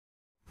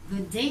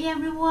Good day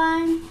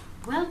everyone!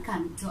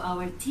 Welcome to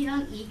our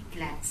TLE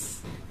class.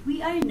 We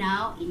are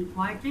now in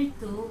quarter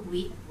 2,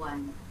 week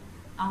 1.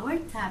 Our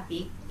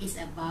topic is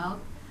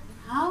about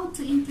how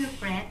to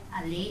interpret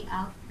a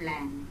layout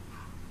plan.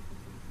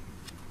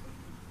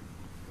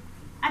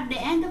 At the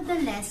end of the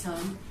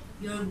lesson,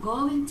 you're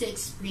going to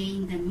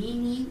explain the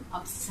meaning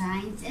of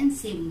signs and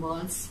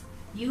symbols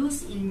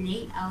used in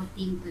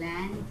layouting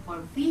plan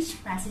for fish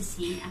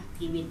processing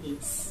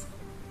activities.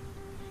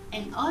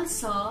 And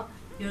also,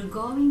 you're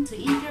going to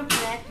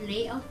interpret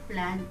layout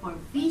plan for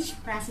fish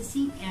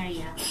processing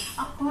area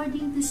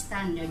according to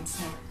standard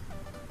set.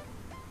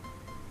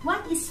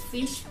 What is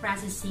fish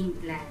processing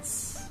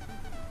class?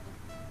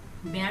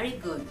 Very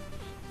good.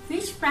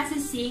 Fish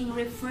processing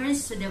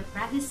refers to the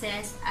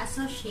practices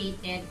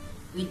associated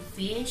with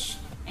fish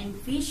and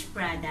fish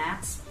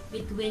products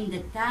between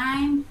the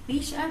time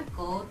fish are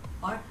caught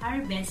or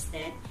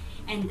harvested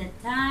and the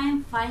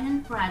time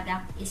final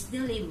product is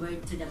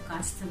delivered to the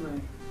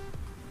customer.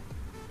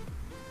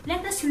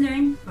 Let us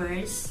learn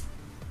first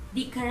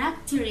the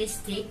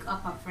characteristic of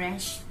a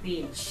fresh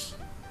fish.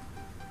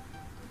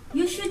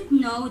 You should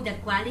know the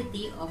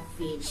quality of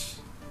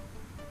fish.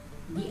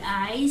 The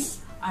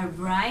eyes are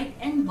bright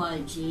and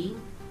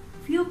bulging,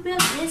 pupil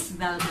is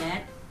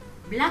velvet,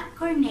 black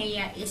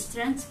cornea is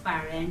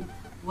transparent,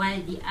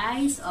 while the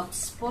eyes of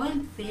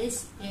spoiled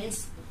fish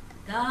is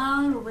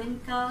dull,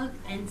 wrinkled,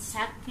 and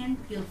second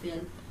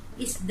pupil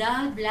is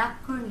dull,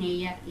 black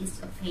cornea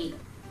is opaque.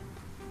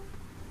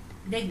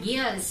 The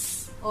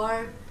gills,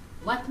 or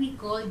what we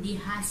call the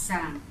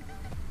hasang.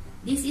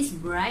 This is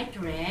bright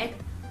red,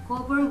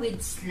 covered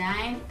with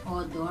slime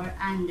odor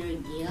under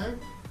gill,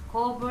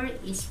 cover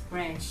is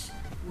fresh,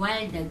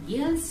 while the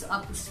gills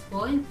of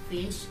spoiled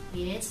fish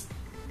is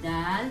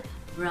dull,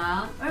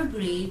 brown or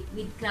gray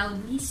with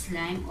cloudy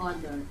slime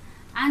odor.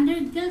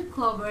 Undergill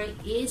cover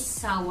is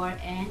sour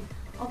and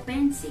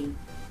offensive.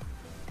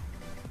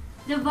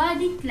 The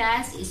body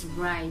class is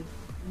bright,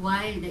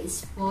 while the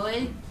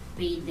spoiled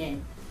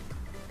faded.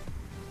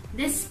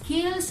 The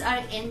scales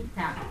are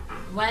intact,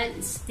 while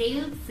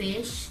stale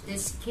fish, the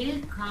scale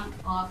come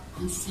off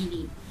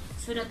easily.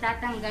 So,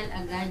 natatanggal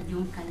agad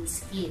yung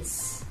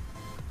kaliskis.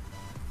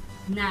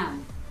 Now,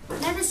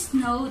 let us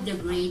know the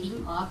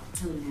grading of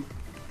tuna.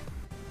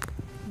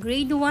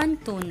 Grade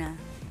 1 tuna.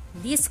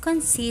 This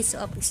consists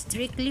of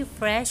strictly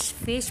fresh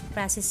fish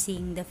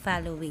processing the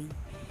following: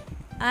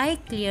 eye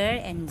clear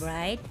and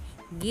bright,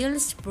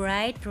 gills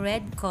bright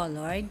red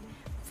colored,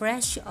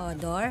 fresh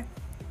odor,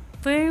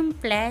 firm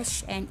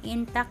flesh and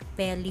intact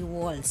belly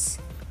walls.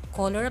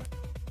 Color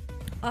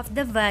of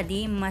the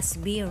body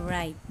must be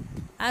right.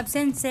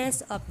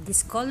 Absences of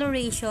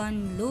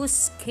discoloration,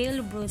 loose scale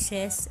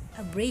bruises,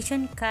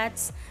 abrasion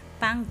cuts,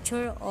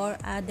 puncture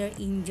or other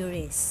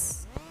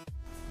injuries.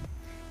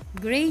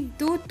 Grade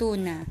 2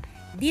 tuna.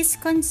 This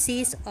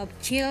consists of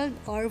chilled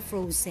or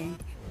frozen,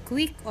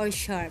 quick or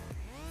sharp,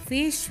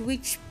 fish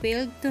which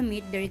failed to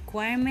meet the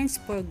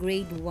requirements for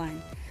grade 1.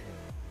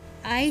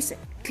 Eyes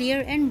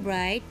clear and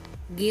bright,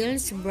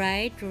 gills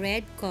bright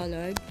red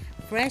colored,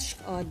 fresh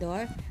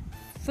odor,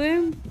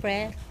 firm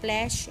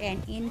flesh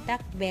and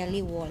intact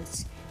belly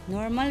walls.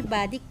 Normal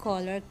body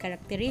color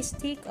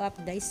characteristic of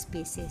the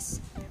species.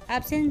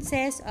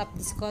 Absences of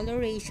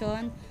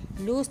discoloration,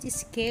 loose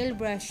scale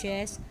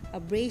brushes,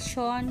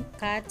 abrasion,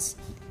 cuts,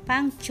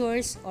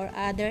 punctures or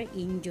other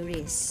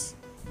injuries.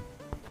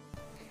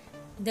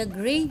 The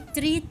grade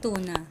 3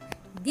 tuna.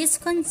 This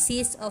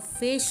consists of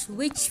fish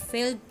which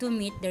failed to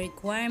meet the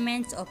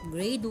requirements of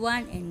grade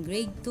 1 and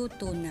grade 2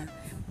 tuna,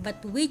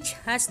 but which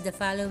has the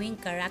following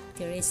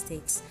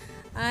characteristics: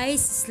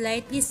 eyes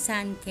slightly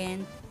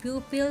sunken,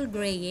 pupil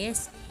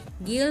grayish,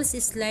 gills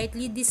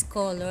slightly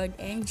discolored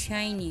and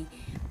shiny,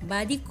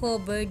 body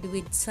covered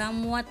with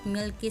somewhat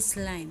milky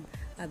slime,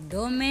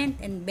 abdomen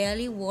and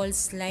belly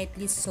walls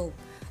slightly soaked,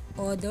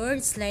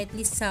 odor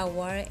slightly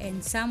sour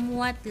and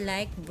somewhat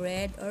like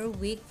bread or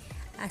weak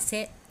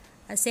acetic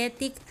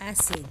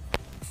acid.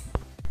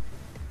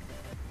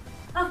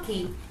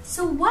 Okay,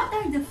 so what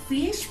are the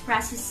fish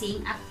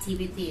processing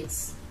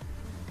activities?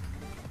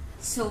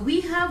 So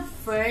we have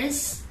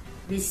first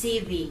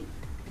receiving.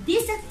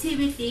 This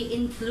activity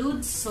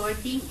includes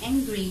sorting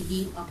and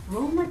grading of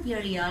raw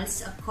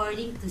materials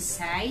according to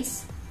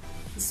size,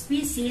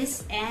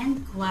 species,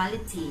 and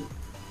quality.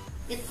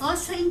 It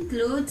also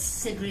includes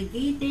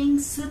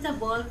segregating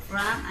suitable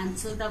from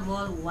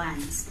unsuitable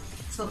ones.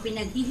 So,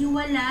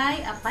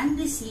 pinaghihiwalay upon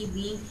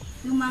receiving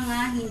yung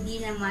mga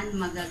hindi naman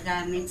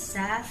magagamit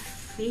sa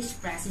fish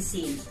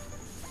processing.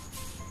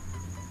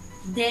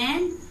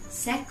 Then,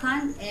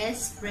 second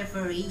is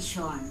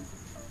preparation.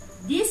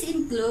 This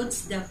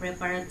includes the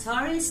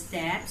preparatory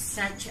steps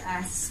such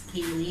as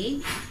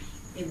scaling,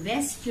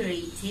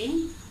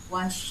 eviscerating,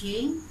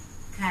 washing,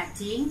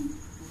 cutting,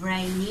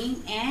 brining,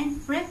 and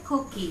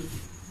pre-cooking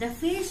the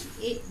fish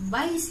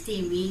by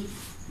steaming,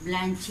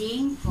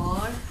 blanching,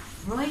 or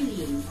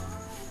broiling.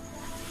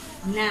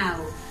 Now,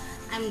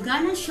 I'm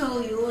gonna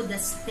show you the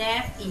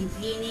step in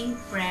cleaning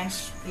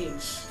fresh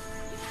fish.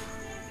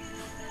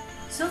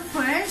 So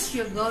first,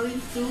 you're going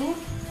to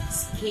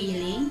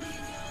scaling,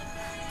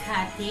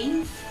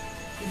 cutting,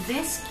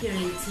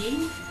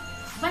 eviscerating,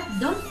 but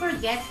don't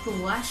forget to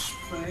wash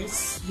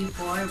first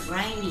before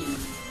brining.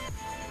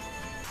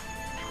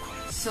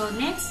 So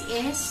next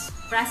is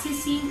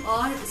processing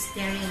or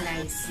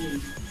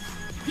sterilizing.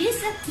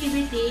 This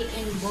activity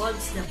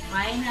involves the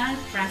final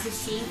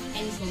processing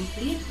and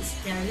complete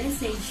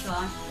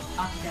sterilization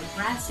of the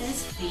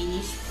processed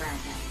finished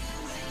product.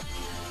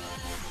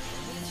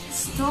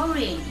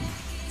 Storing.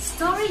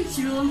 Storage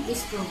room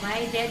is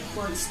provided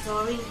for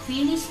storing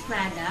finished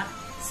product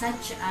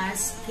such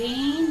as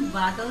canned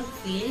bottled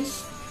fish,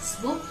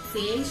 smoked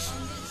fish,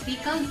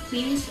 pickled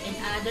fish, and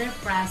other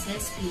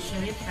processed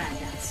fishery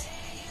products.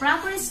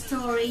 Proper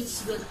storage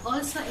will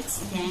also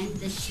extend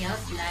the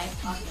shelf life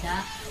of the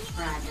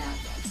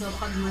product. So,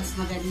 pag mas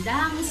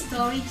maganda ang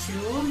storage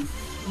room,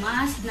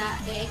 mas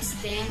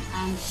na-extend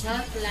ang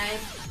shelf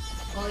life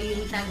o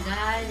yung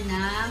tagal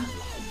ng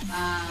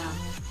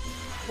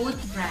food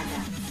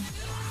product.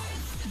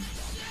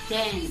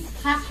 Then,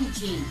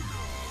 packaging.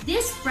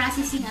 This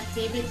processing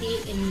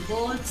activity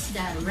involves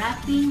the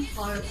wrapping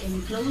or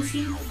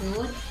enclosing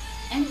food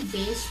and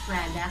fish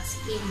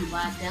products in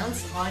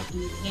bottles or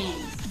in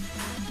cans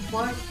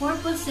for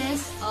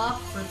purposes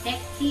of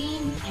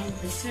protecting and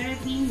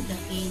preserving the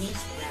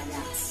finished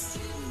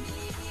products.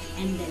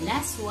 And the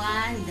last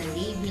one, the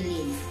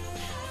labeling.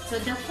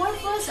 So the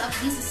purpose of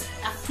this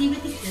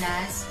activity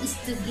class is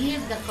to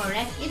give the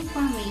correct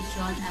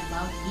information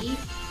about the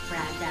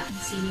product.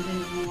 Sino ba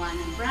yung gumawa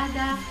ng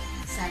product,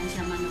 saan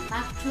siya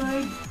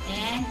manufactured,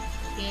 and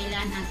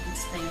kailan ang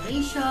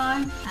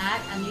expiration,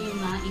 at ano yung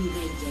mga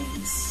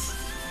ingredients.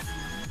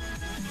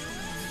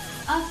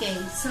 Okay,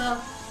 so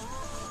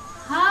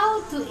how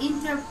to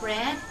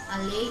interpret a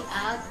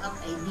layout of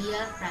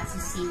ideal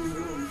processing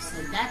room.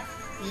 So that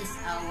is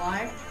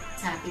our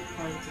topic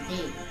for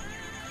today.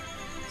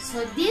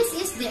 So this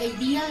is the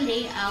ideal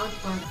layout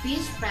for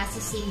fish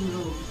processing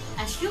room.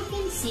 As you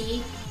can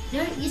see,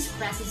 there is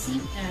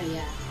processing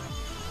area,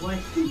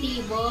 working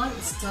table,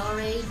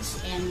 storage,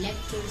 and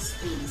lecture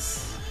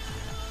space.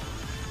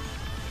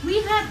 We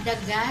have the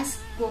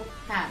gas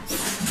cooktop,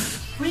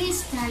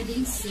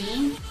 freestanding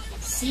sink,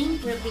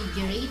 sink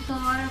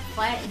refrigerator,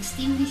 fire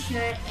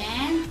extinguisher,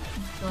 and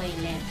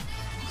toilet.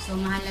 So,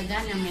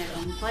 mahalaga na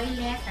mayroong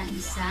toilet ang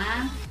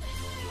isang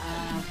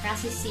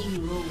processing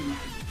room.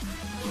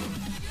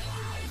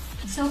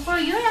 So,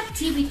 for your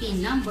activity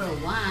number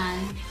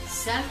 1,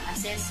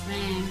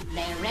 self-assessment,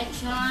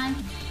 direction,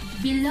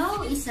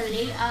 below is a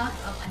layout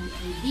of an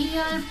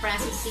ideal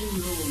processing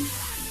room.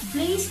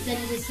 Place the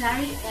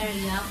necessary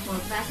area for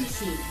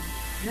processing.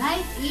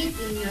 Write it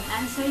in your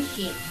answer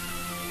sheet.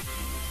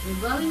 We're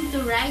going to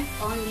write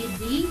only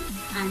the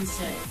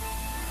answer.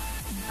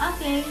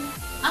 Okay.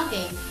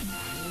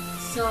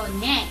 So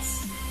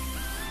next,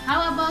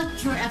 how about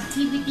your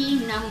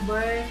activity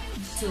number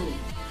 2?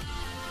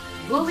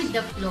 Go with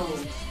the flow.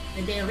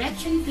 The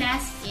direction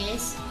class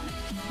is,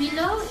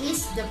 below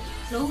is the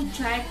flow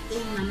chart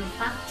in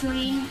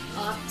manufacturing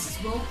of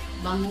smoked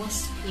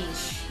bangus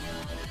fish.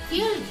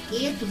 Fill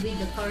it with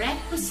the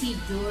correct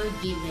procedure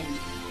given.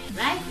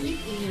 Write it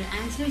in your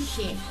answer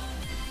sheet.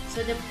 So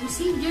the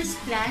procedures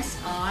class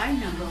are,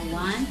 number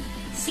 1,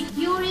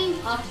 securing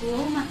of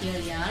raw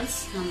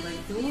materials. Number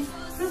 2,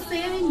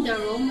 preparing the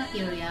raw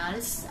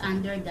materials.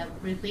 Under the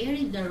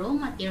preparing the raw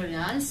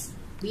materials,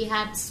 we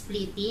have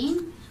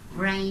splitting,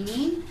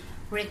 brining,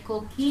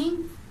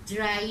 pre-cooking,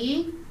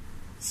 drying,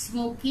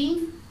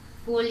 smoking,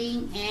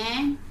 cooling,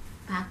 and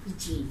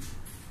packaging.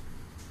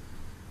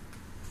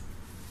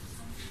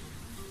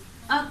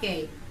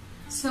 Okay,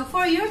 so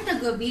for your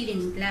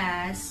Tagubilin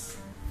class,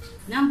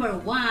 number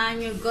 1,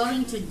 you're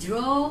going to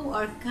draw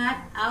or cut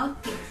out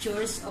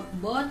pictures of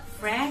both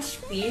fresh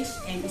fish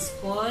and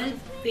spoiled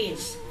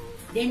fish.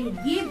 Then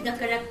give the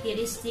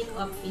characteristic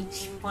of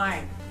each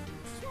part.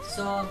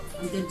 So,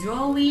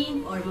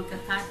 magda-drawing or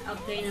magka-cut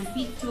out kayo ng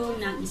picture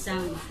ng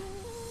isang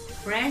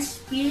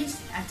fresh fish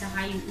at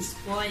saka yung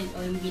spoiled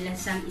o yung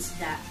bilasang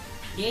isda.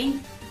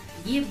 Then,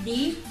 give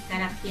the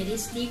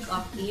characteristic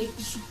of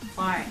each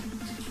part.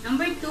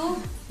 Number 2,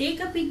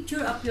 take a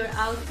picture of your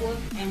output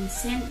and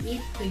send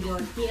it to your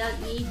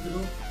TLE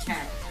group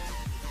chat.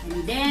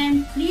 And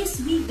then,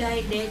 please be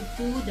guided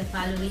to the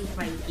following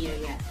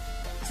criteria.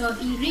 So,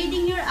 in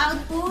reading your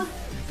output,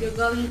 you're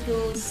going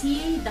to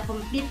see the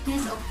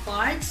completeness of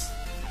parts.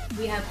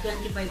 We have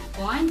 25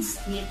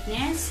 points,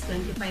 neatness,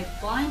 25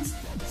 points,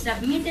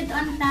 submitted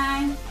on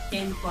time,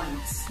 10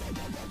 points.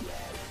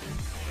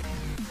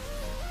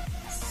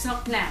 So,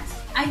 class,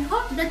 I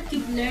hope that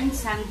you've learned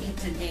something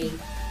today.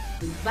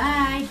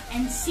 Goodbye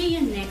and see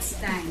you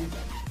next time.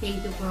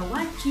 Thank you for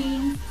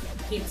watching.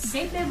 Keep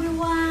safe,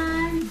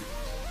 everyone.